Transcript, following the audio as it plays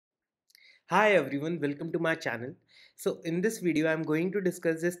Hi everyone, welcome to my channel. So in this video I'm going to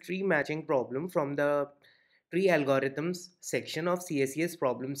discuss this tree matching problem from the tree algorithms section of CSES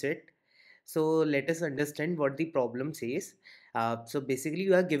problem set. So let us understand what the problem says. So basically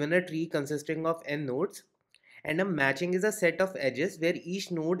you are given a tree consisting of n nodes, and a matching is a set of edges where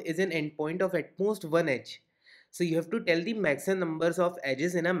each node is an endpoint of at most one edge. So you have to tell the maximum numbers of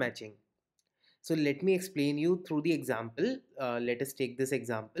edges in a matching. So let me explain you through the example. Let us take this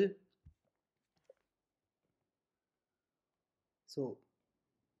example. So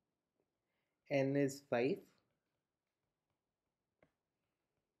n is 5.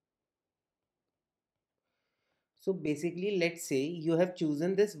 So basically, let's say you have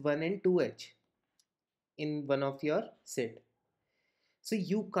chosen this 1 and 2 edge in one of your set. So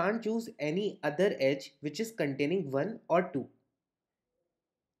you can't choose any other edge which is containing 1 or 2.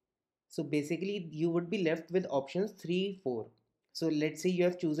 So basically you would be left with options 3, 4. So let's say you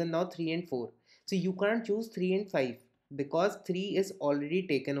have chosen now 3 and 4. So you can't choose 3 and 5 because 3 is already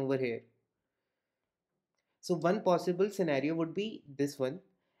taken over here. So one possible scenario would be this one,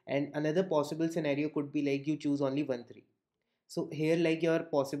 and another possible scenario could be like you choose only 1, 3. So here like your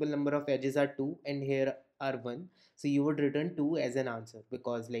possible number of edges are 2 and here are 1. So you would return 2 as an answer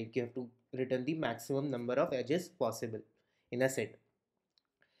because like you have to return the maximum number of edges possible in a set.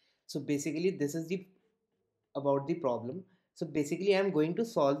 So basically this is the about the problem. So basically I'm going to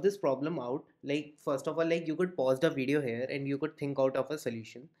solve this problem out. Like first of all, like you could pause the video here and you could think out of a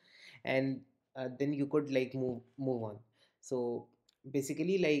solution, and then you could like move on. So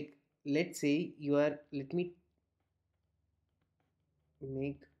basically like let's say you are, let me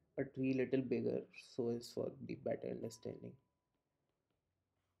make a tree little bigger so as for the better understanding.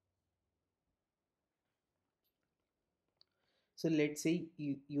 So let's say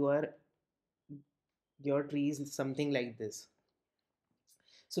you are, your tree is something like this.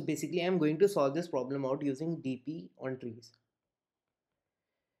 So basically I'm going to solve this problem out using DP on trees.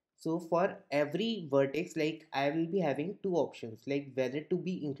 So for every vertex, like I will be having two options, like whether to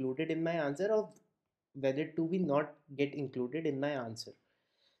be included in my answer or whether to be not get included in my answer.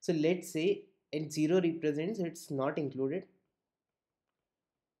 So let's say, and 0 represents it's not included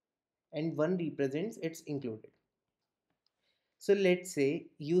and 1 represents it's included. So let's say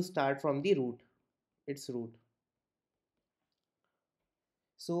you start from the root, its root.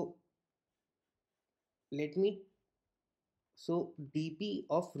 So let me, so dp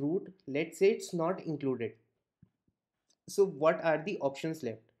of root, let's say it's not included. So what are the options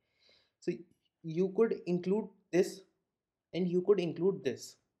left? So you could include this and you could include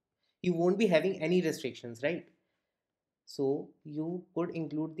this. You won't be having any restrictions, right? So you could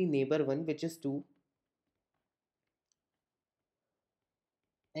include the neighbor one, which is 2,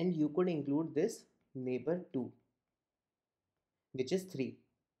 and you could include this neighbor 2, which is 3.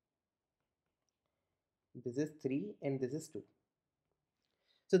 This is 3 and this is 2.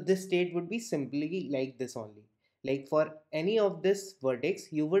 So this state would be simply like this only. Like for any of this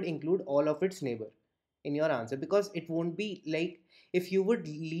vertex, you would include all of its neighbor in your answer, because it won't be like, if you would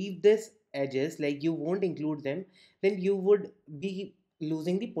leave this edges, like you won't include them, then you would be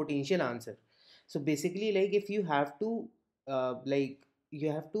losing the potential answer. So basically like if you have to like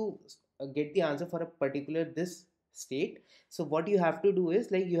you have to get the answer for a particular this state, so what you have to do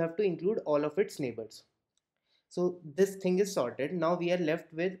is like you have to include all of its neighbors. So this thing is sorted. Now we are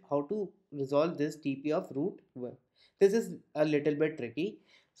left with how to resolve this TP of root 1. This is a little bit tricky.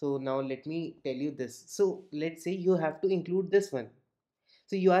 So now let me tell you this. So let's say you have to include this one.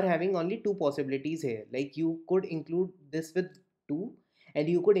 So you are having only two possibilities here. Like you could include this with 2 and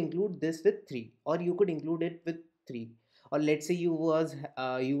you could include this with 3, or you could include it with 3. Or let's say you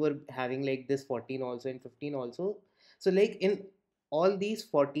were having like this 14 also and 15 also. So like in all these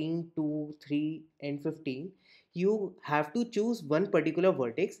 14, 2, 3 and 15, you have to choose one particular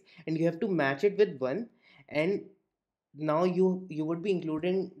vertex and you have to match it with 1, and now you would be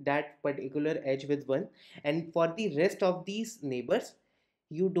including that particular edge with 1, and for the rest of these neighbors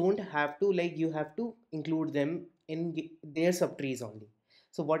you don't have to, like you have to include them in their subtrees only.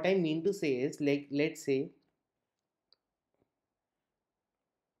 So what I mean to say is like let's say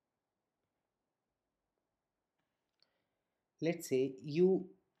you,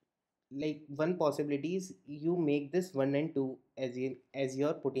 like one possibility is you make this 1 and 2 as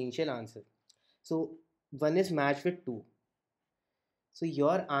your potential answer. So 1 is matched with 2, so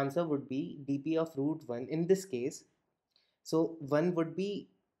your answer would be dp of root 1 in this case. So 1 would be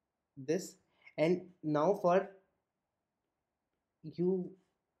this, and now for you,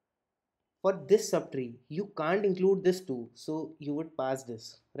 for this subtree you can't include this 2, so you would pass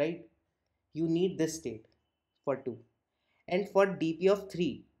this, right? You need this state for 2. And for dp of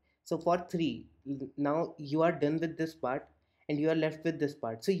 3, So for 3, now you are done with this part and you are left with this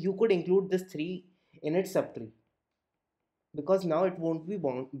part. So you could include this 3 in its subtree, because now it won't be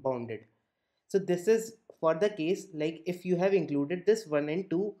bounded. So this is for the case like if you have included this 1 and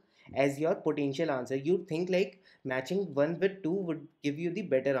 2 as your potential answer, you think like matching 1 with 2 would give you the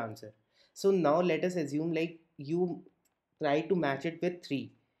better answer. So now let us assume like you try to match it with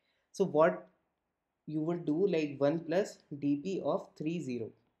 3. So what you will do, like 1 plus dp of 3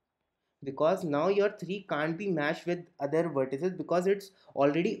 0, because now your 3 can't be matched with other vertices because it's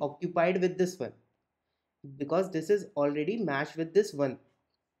already occupied with this one, because this is already matched with this one.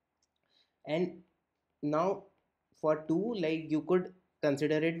 And now for 2, like you could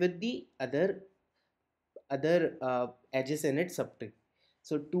consider it with the other edges in its subtree.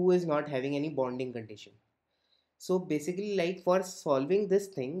 So 2 is not having any bonding condition. So basically like for solving this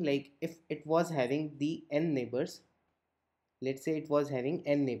thing, like if it was having the n neighbors, let's say it was having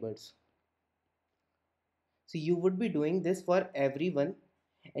n neighbors, so you would be doing this for everyone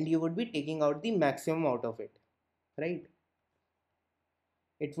and you would be taking out the maximum out of it, right?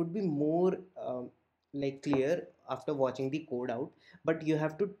 It would be more like clear after watching the code out, but you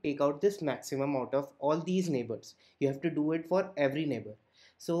have to take out this maximum out of all these neighbors. You have to do it for every neighbor.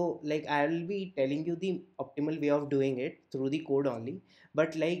 So like I'll be telling you the optimal way of doing it through the code only,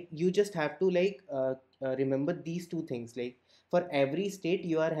 but like you just have to like remember these two things. Like for every state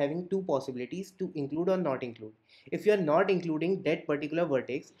you are having two possibilities to include or not include. If you are not including that particular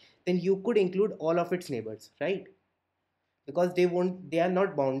vertex, then you could include all of its neighbors, right? Because they are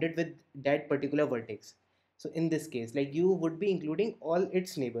not bounded with that particular vertex. So in this case like you would be including all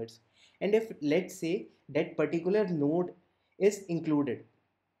its neighbors. And if let's say that particular node is included,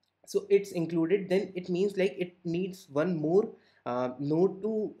 so it's included, then it means like it needs one more node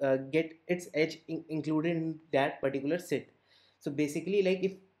to get its edge included in that particular set. So basically like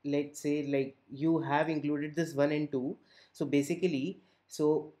if let's say like you have included this 1 and 2, so basically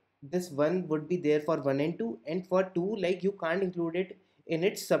so this 1 would be there for 1 and 2, and for 2 like you can't include it in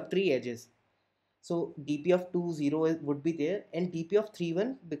its subtree edges. So dp of 2 0 would be there, and dp of 3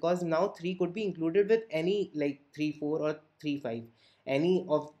 1, because now 3 could be included with any like 3 4 or 3 5, any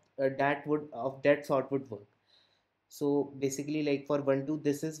of that would of that sort would work. So basically like for 1 2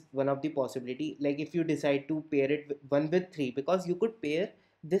 this is one of the possibility, like if you decide to pair it 1 with 3, because you could pair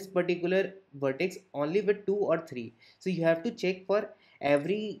this particular vertex only with 2 or 3. So you have to check for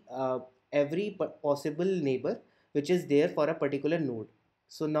every possible neighbor which is there for a particular node.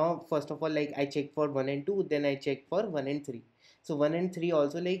 So now first of all like I check for 1 and 2, then I check for 1 and 3. So 1 and 3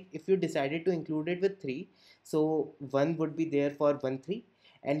 also, like if you decided to include it with 3, so 1 would be there for 1 3,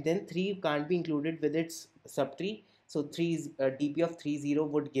 and then 3 can't be included with its subtree. So 3 dp of 3 0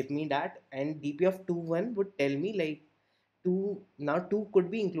 would give me that, and dp of 2 1 would tell me like 2, now 2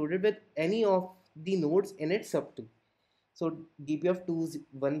 could be included with any of the nodes in its subtree. So dp of 2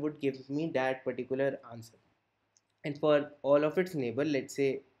 1 would give me that particular answer. And for all of its neighbor, let's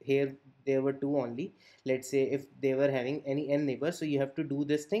say here there were 2 only, let's say if they were having any n neighbors, so you have to do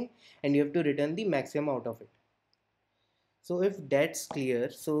this thing and you have to return the maximum out of it. So if that's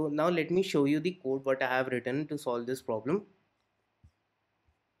clear, so now let me show you the code what I have written to solve this problem.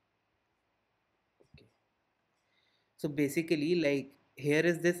 Okay. So basically like here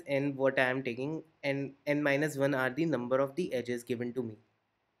is this n what I am taking, and n minus 1 are the number of the edges given to me.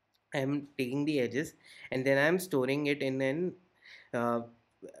 I am taking the edges and then I am storing it in an uh,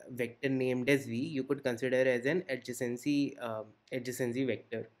 vector named as v. You could consider as an adjacency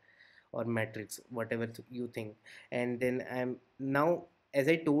vector or matrix, whatever you think. And then I'm now, as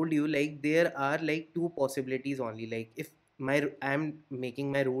I told you, like there are like two possibilities only. Like if I'm making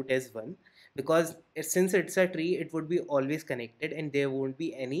my root as 1, because since it's a tree it would be always connected and there won't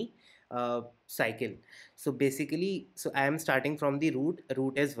be any cycle. So basically so I am starting from the root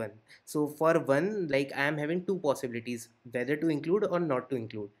as 1. So for 1, like I am having two possibilities whether to include or not to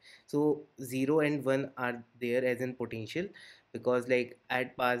include. So 0 and 1 are there as in potential, because like I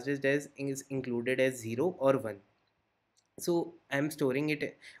had passed it as is included as 0 or 1. So I'm storing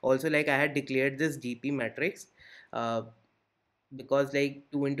it also, like I had declared this dp matrix uh, because like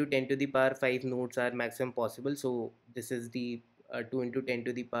 2 into 10 to the power 5 nodes are maximum possible. So this is the 2 into 10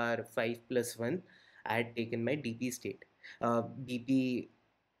 to the power 5 plus 1. I had taken my dp state, dp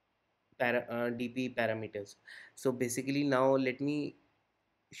dp parameters. So basically now let me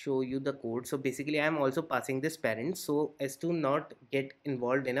show you the code. So basically I am also passing this parent so as to not get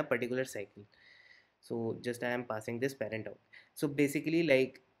involved in a particular cycle. So just I am passing this parent out. So basically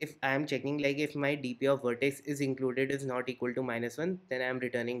like if I am checking like if my dp of vertex is included is not equal to -1, then I am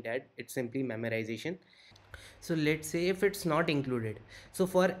returning that. It's simply memorization. So let's say if it's not included, so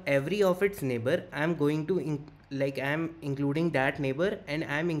for every of its neighbor I'm going to I'm including that neighbor and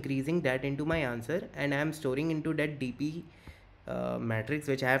I'm increasing that into my answer, and I'm storing into that dp matrix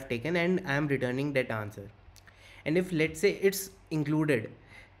which I have taken, and I'm returning that answer. And if let's say it's included,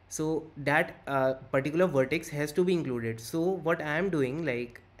 so that particular vertex has to be included. So what I am doing,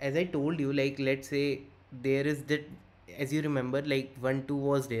 like as I told you, like let's say there is that, as you remember, like 1 2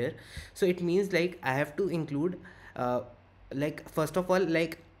 was there, so it means like I have to include like first of all,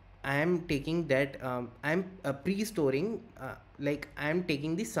 like I am taking that I'm pre-storing like I am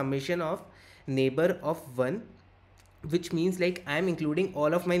taking the summation of neighbor of 1, which means like I'm including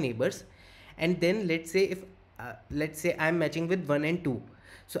all of my neighbors. And then let's say I'm matching with 1 and 2,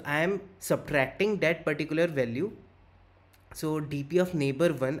 so I'm subtracting that particular value. So dp of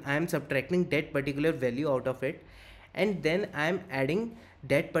neighbor 1, I'm subtracting that particular value out of it, and then I'm adding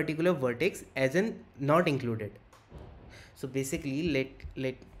that particular vertex as in not included. So basically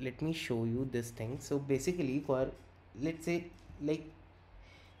let me show you this thing. So basically for, let's say, like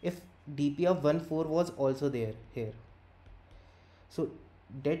if dp of 1 4 was also there here, so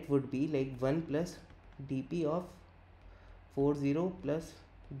that would be like 1 plus dp of 4 0 plus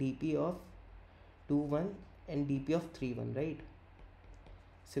dp of 2 1 and dp of 3 1, right?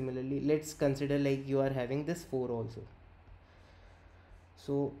 Similarly, let's consider like you are having this 4 also,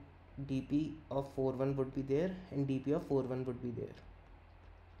 so dp of 4 1 would be there and dp of 4 1 would be there.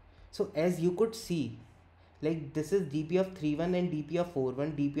 So as you could see, like this is dp of 3 1 and dp of 4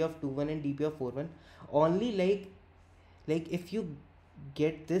 1, dp of 2 1 and dp of 4 1. Only like if you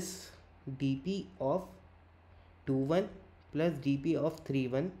get this dp of 2 1 plus dp of 3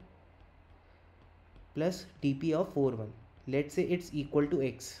 1 plus dp of 4 1, let's say it's equal to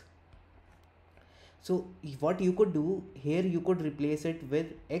x. So what you could do here, you could replace it with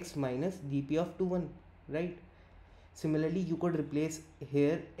x minus dp of 2 1, right? Similarly, you could replace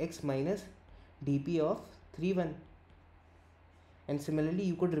here x minus dp of 3 1, and similarly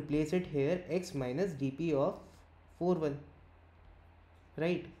you could replace it here x minus dp of 4 1,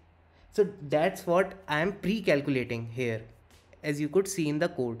 right? So that's what I am pre-calculating here. As you could see in the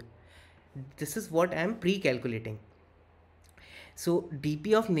code, this is what I am pre-calculating. So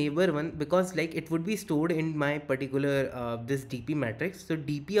dp of neighbor 1, because like it would be stored in my particular this dp matrix, so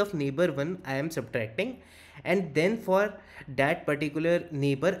dp of neighbor 1 I am subtracting, and then for that particular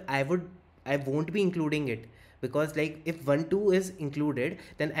neighbor I won't be including it, because like if 1 2 is included,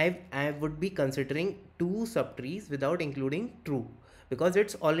 then I would be considering two subtrees without including true, because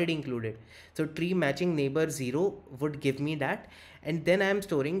it's already included. So tree matching neighbor 0 would give me that, and then I am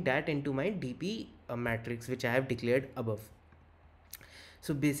storing that into my dp matrix which I have declared above.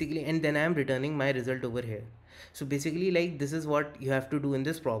 So basically, and then I am returning my result over here. So basically, like this is what you have to do in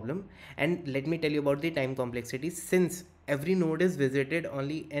this problem. And let me tell you about the time complexity. Since every node is visited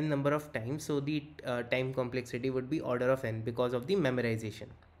only n number of times, so the time complexity would be order of n because of the memorization.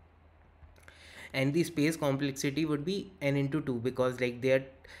 And the space complexity would be n into 2, because like there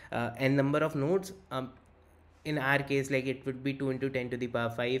are n number of nodes. In our case, like it would be 2 into 10 to the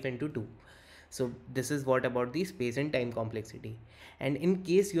power 5 into 2. So this is what about the space and time complexity. And in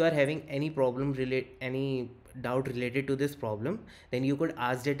case you are having any problem any doubt related to this problem, then you could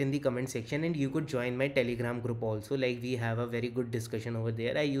ask that in the comment section, and you could join my telegram group also. Like we have a very good discussion over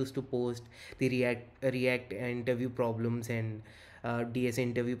there. I used to post the react interview problems and DS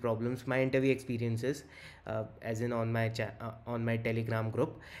interview problems, my interview experiences, as in on my on my telegram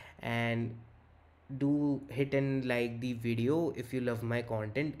group. And do hit and like the video if you love my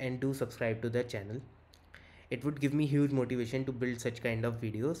content, and do subscribe to the channel. It would give me huge motivation to build such kind of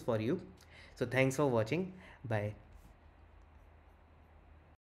videos for you. So thanks for watching. Bye.